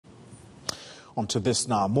onto this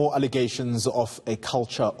now. More allegations of a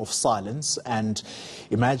culture of silence and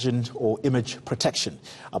imagined or image protection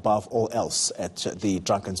above all else at the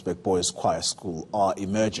Drakensberg Boys Choir School are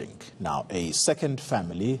emerging. Now, a second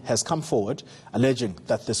family has come forward alleging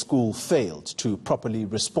that the school failed to properly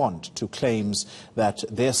respond to claims that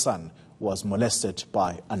their son was molested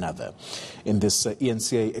by another. In this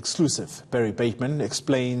eNCA exclusive, Bateman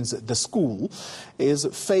explains the school is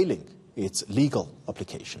failing its legal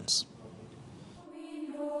obligations.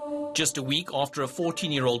 Just a week after a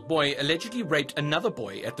 14-year-old boy allegedly raped another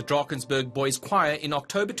boy at the Drakensberg Boys Choir in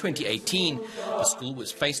October 2018, the school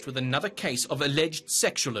was faced with another case of alleged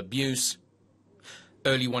sexual abuse.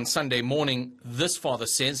 Early one Sunday morning, this father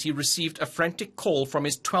says he received a frantic call from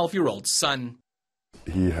his 12-year-old son.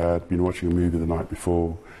 He had been watching a movie the night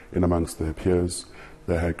before in amongst their peers.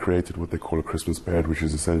 They had created what they call a Christmas bed, which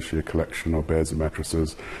is essentially a collection of beds and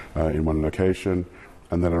mattresses in one location.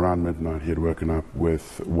 And then around midnight, he had woken up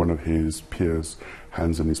with one of his peers'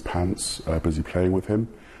 hands in his pants, busy playing with him.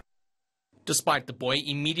 Despite the boy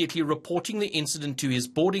immediately reporting the incident to his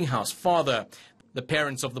boarding house father, the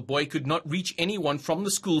parents of the boy could not reach anyone from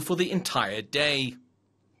the school for the entire day.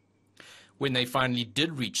 When they finally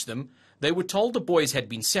did reach them, they were told the boys had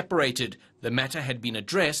been separated, the matter had been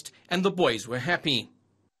addressed, and the boys were happy.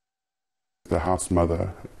 The house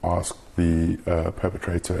mother asked the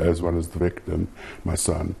perpetrator as well as the victim, my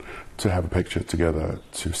son, to have a picture together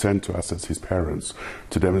to send to us as his parents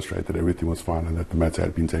to demonstrate that everything was fine and that the matter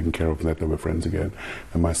had been taken care of and that they were friends again.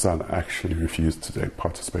 And my son actually refused to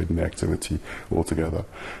participate in the activity altogether,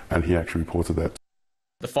 and he actually reported that.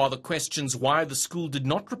 The father questions why the school did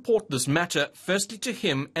not report this matter firstly to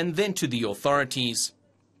him and then to the authorities.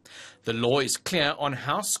 The law is clear on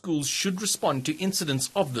how schools should respond to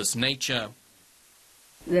incidents of this nature.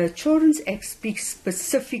 The Children's Act speaks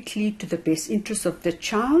specifically to the best interest of the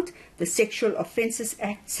child. The Sexual Offences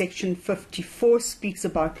Act, Section 54, speaks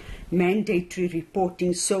about mandatory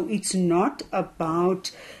reporting. So it's not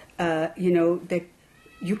about, that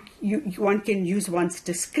one can use one's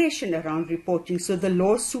discretion around reporting. So the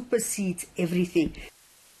law supersedes everything.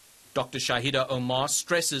 Dr. Shahida Omar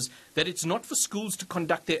stresses that it's not for schools to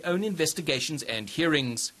conduct their own investigations and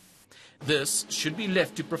hearings. This should be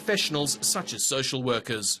left to professionals such as social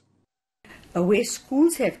workers. Where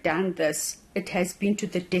schools have done this, it has been to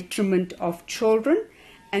the detriment of children,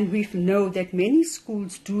 and we know that many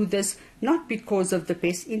schools do this not because of the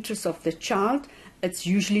best interests of the child. It's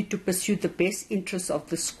usually to pursue the best interests of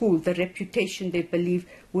the school. The reputation they believe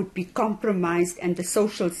would be compromised and the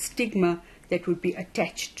social stigma that would be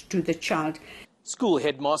attached to the child. School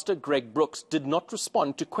headmaster Greg Brooks did not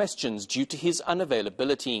respond to questions due to his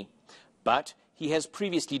unavailability, but he has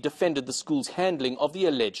previously defended the school's handling of the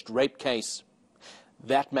alleged rape case.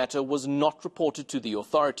 That matter was not reported to the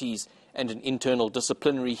authorities, and an internal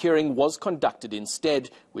disciplinary hearing was conducted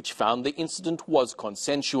instead, which found the incident was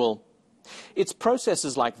consensual. It's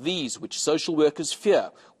processes like these which social workers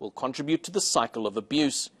fear will contribute to the cycle of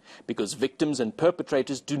abuse, because victims and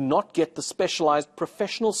perpetrators do not get the specialized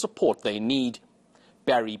professional support they need.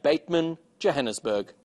 Bateman, Johannesburg.